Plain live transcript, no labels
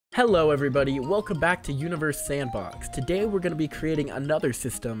Hello everybody, welcome back to Universe Sandbox. Today we're going to be creating another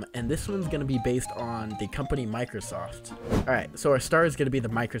system, and this one's going to be based on the company Microsoft. Alright, so our star is going to be the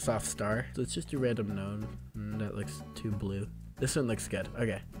Microsoft star. So let's just do random node. That looks too blue. This one looks good.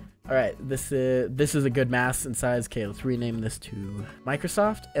 Okay. Alright, this is a good mass and size. Okay, let's rename this to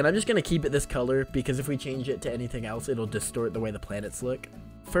Microsoft. And I'm just going to keep it this color because if we change it to anything else, it'll distort the way the planets look.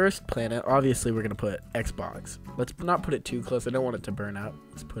 First planet, obviously we're going to put Xbox. Let's not put it too close. I don't want it to burn out.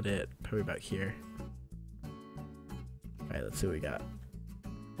 Let's put it probably about here. Alright, let's see what we got.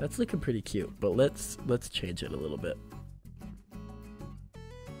 That's looking pretty cute, but let's change it a little bit.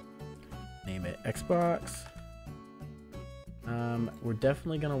 Name it Xbox. We're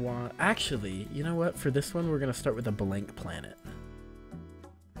definitely going to want... Actually, you know what? For this one, we're going to start with a blank planet.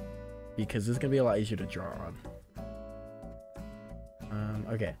 Because this is going to be a lot easier to draw on.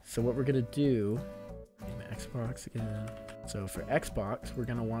 Okay, so what we're going to do... Name it Xbox again. So for Xbox, we're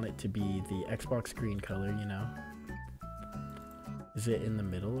going to want it to be the Xbox green color, you know. Is it in the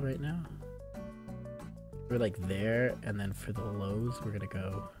middle right now? We're like there, and then for the lows, we're going to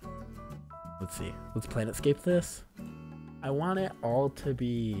go... Let's see. Let's planetscape this. I want it all to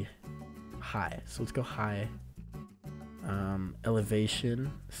be high, so let's go high. Elevation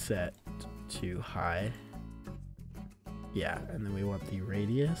set to high. Yeah, and then we want the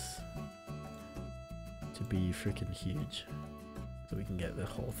radius to be freaking huge, so we can get the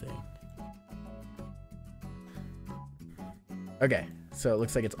whole thing. Okay, so it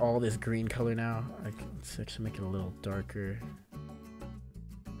looks like it's all this green color now. Let's actually make it a little darker.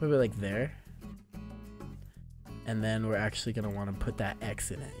 Maybe like there. And then we're actually going to want to put that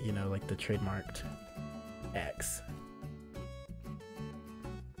X in it, you know, like the trademarked X.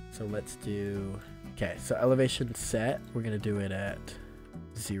 So let's do... Okay, so elevation set, we're going to do it at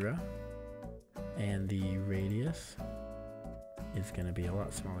 0. And the radius is going to be a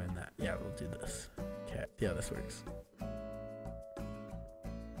lot smaller than that. Yeah, we'll do this. Okay, yeah, this works.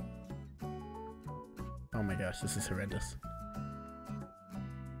 Oh my gosh, this is horrendous.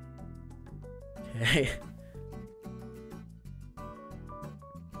 Okay.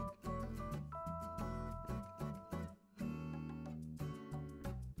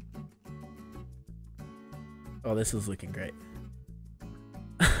 Oh, this is looking great.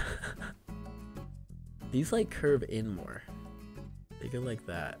 These like curve in more. They go like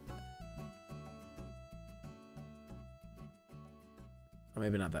that. Or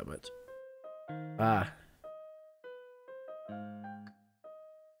maybe not that much. Ah.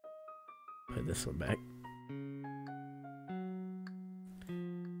 Put this one back.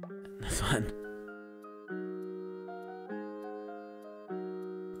 And this one.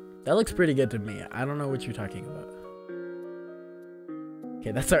 That looks pretty good to me. I don't know what you're talking about.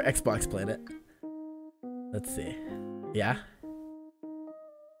 Okay, that's our Xbox planet. Let's see. Yeah?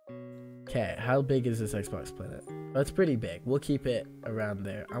 Okay, how big is this Xbox planet? That's pretty big. We'll keep it around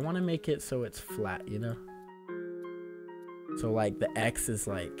there. I want to make it so it's flat, you know? So like the X is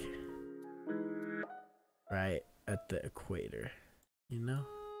like right at the equator, you know?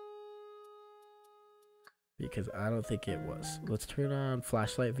 Because I don't think it was. Let's turn on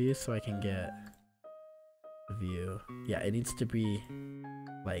flashlight view so I can get a view. Yeah, it needs to be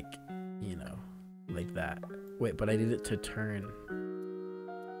like, you know, like that. Wait, but I need it to turn.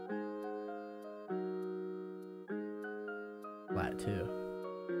 Flat too.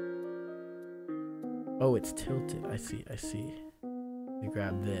 Oh, it's tilted. I see, I see. Let me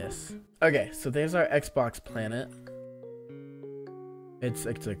grab this. Okay, so there's our Xbox planet. It's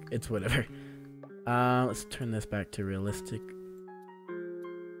whatever. Let's turn this back to realistic.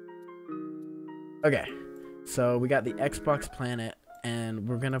 Okay, so we got the Xbox planet, and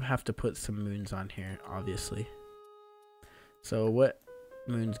we're gonna have to put some moons on here, obviously. So what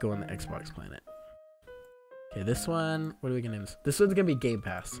moons go on the Xbox planet? Okay, this one, what are we gonna name this? This one's gonna be Game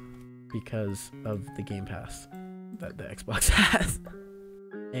Pass, because of the Game Pass that the Xbox has.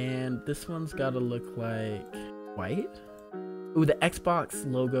 And this one's gotta look like white. Ooh, the Xbox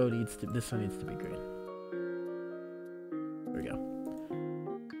logo this one needs to be green. There we go.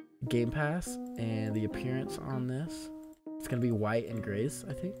 Game Pass, and the appearance on this, it's gonna be white and grays,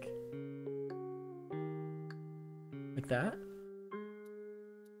 I think. Like that.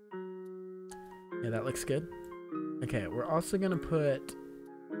 Yeah, that looks good. Okay, we're also gonna put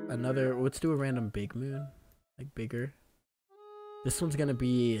another, let's do a random big moon, like bigger. This one's gonna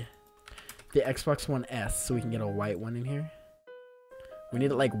be the Xbox One S, so we can get a white one in here. We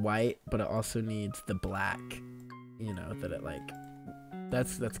need it like white, but it also needs the black, you know, that it like,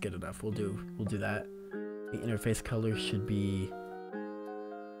 that's good enough. We'll do that. The interface color should be,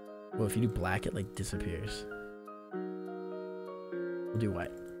 well, if you do black, it like disappears. We'll do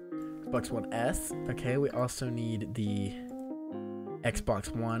white. Xbox One S. Okay, we also need the Xbox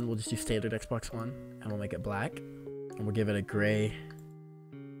One. We'll just do standard Xbox One and we'll make it black. And we'll give it a gray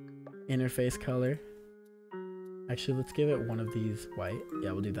interface color. Actually, let's give it one of these white.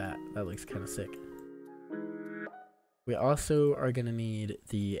 Yeah, we'll do that. That looks kind of sick. We also are going to need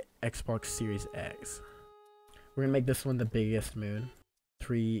the Xbox Series X. We're going to make this one the biggest moon.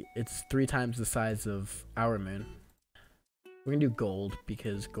 It's 3 times the size of our moon. We're going to do gold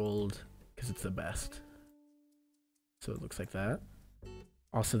because it's the best. So it looks like that.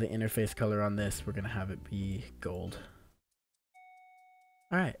 Also, the interface color on this, we're going to have it be gold.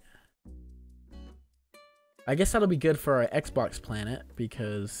 Alright. I guess that'll be good for our Xbox planet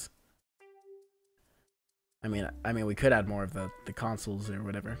because I mean we could add more of the consoles or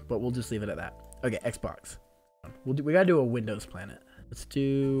whatever, but we'll just leave it at that. Okay, Xbox. We gotta do a Windows planet.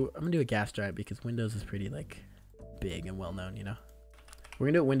 I'm gonna do a gas giant because Windows is pretty like big and well known, you know. We're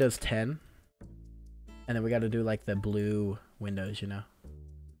gonna do Windows 10, and then we gotta do like the blue windows, you know,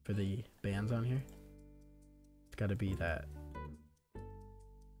 for the bands on here. It's gotta be that.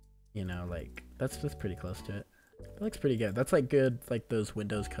 You know, like that's pretty close to it. It looks pretty good. That's like good, like those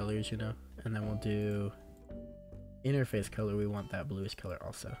Windows colors, you know. And then we'll do interface color. We want that bluish color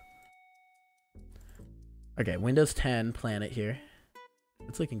also. Okay, Windows 10 planet here.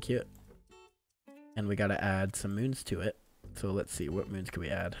 It's looking cute. And we gotta add some moons to it. So let's see, what moons can we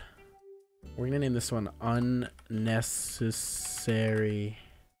add? We're gonna name this one unnecessary.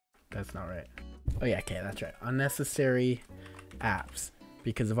 That's not right. Oh yeah, okay, that's right. Unnecessary apps.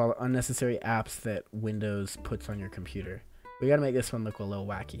 Because of all the unnecessary apps that Windows puts on your computer. We gotta make this one look a little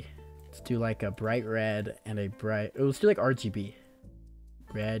wacky. Let's do like a bright red and a bright... let's do like RGB.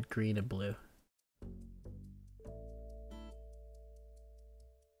 Red, green, and blue.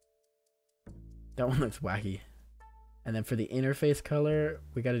 That one looks wacky. And then for the interface color,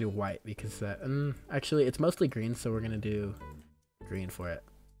 we gotta do white because that... actually, it's mostly green, so we're gonna do green for it.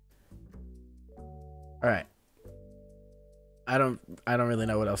 Alright. I don't really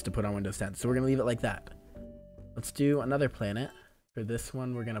know what else to put on Windows 10, so we're gonna leave it like that. Let's do another planet. For this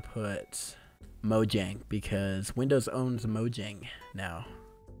one, we're gonna put Mojang because Windows owns Mojang now.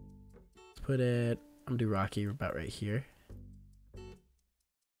 Let's put it. I'm gonna do Rocky about right here.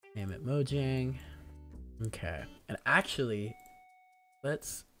 Name it Mojang. Okay, and actually,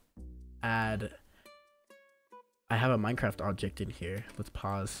 let's add. I have a Minecraft object in here. Let's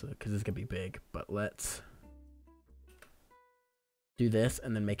pause because it's gonna be big, but let's do this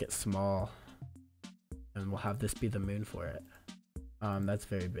and then make it small, and we'll have this be the moon for it. That's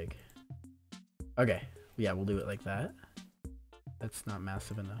very big. Okay, yeah, we'll do it like that. That's not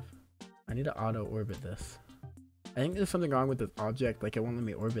massive enough. I need to auto orbit this. I think there's something wrong with this object, like it won't let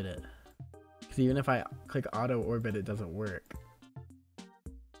me orbit it. Because even if I click auto orbit, it doesn't work.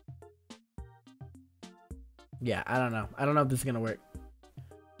 Yeah, I don't know. I don't know if this is gonna work.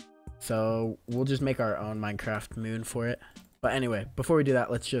 So we'll just make our own Minecraft moon for it. But anyway, before we do that,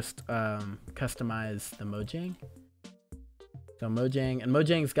 let's just customize the Mojang. So Mojang, and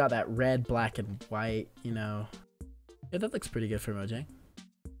Mojang's got that red, black, and white, you know. Yeah, that looks pretty good for Mojang.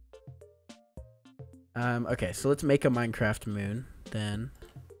 Okay, so let's make a Minecraft moon, then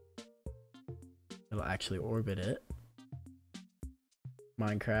it'll actually orbit it.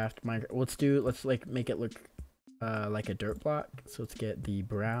 Minecraft, let's like make it look like a dirt block. So let's get the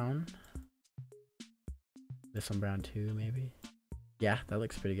brown. This one brown too, maybe. Yeah, that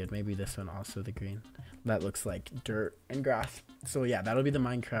looks pretty good. Maybe this one also, the green. That looks like dirt and grass. So yeah, that'll be the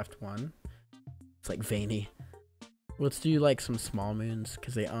Minecraft one. It's like veiny. Let's do like some small moons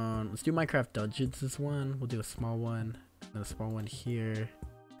because they own. Let's do Minecraft Dungeons as one. We'll do a small one and a small one here.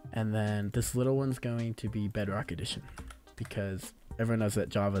 And then this little one's going to be Bedrock Edition because everyone knows that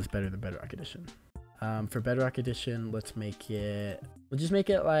Java is better than Bedrock Edition. For Bedrock Edition, we'll just make it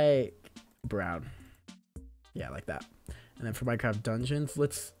like brown. Yeah, like that. And then for Minecraft Dungeons,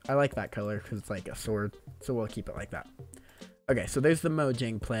 I like that color because it's like a sword, so we'll keep it like that. Okay, so there's the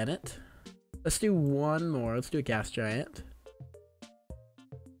Mojang planet. Let's do one more. Let's do a gas giant.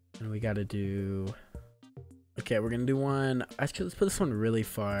 And we gotta do... Okay, we're gonna do one... Actually, let's put this one really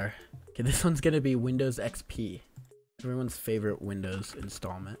far. Okay, this one's gonna be Windows XP. Everyone's favorite Windows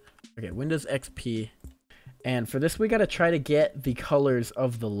installment. Okay, Windows XP. And for this, we gotta try to get the colors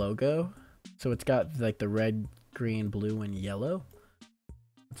of the logo. So it's got like the red, green, blue, and yellow.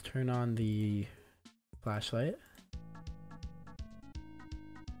 Let's turn on the flashlight.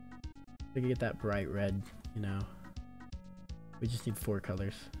 We can get that bright red, you know. We just need 4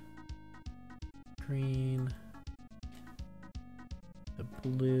 colors. Green, the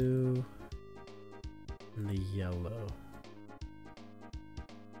blue, and the yellow.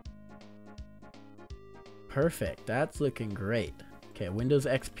 Perfect. That's looking great. Okay, Windows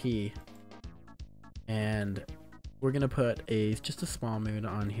XP. And we're going to put just a small moon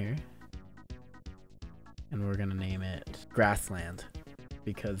on here. And we're going to name it Grassland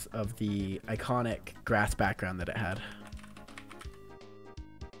because of the iconic grass background that it had.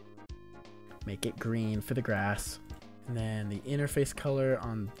 Make it green for the grass. And then the interface color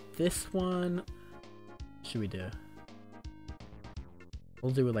on this one, what should we do?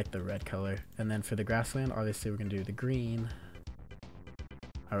 We'll do it like the red color. And then for the grassland, obviously we're gonna do the green.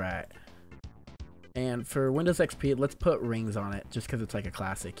 All right. And for Windows XP, let's put rings on it just because it's like a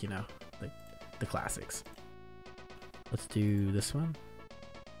classic, you know, like the classics. Let's do this one.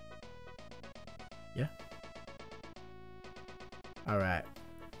 Yeah. All right.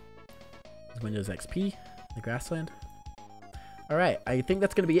 Windows XP, the grassland. All right, I think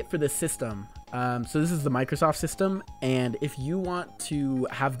that's going to be it for this system. So this is the Microsoft system, and if you want to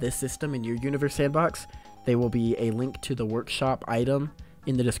have this system in your Universe Sandbox, there will be a link to the workshop item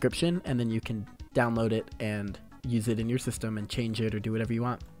in the description, and then you can download it and use it in your system and change it or do whatever you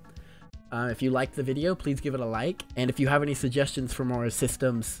want. If you liked the video, please give it a like, and if you have any suggestions for more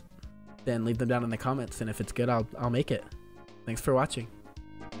systems, then leave them down in the comments, and if it's good, I'll make it. Thanks for watching.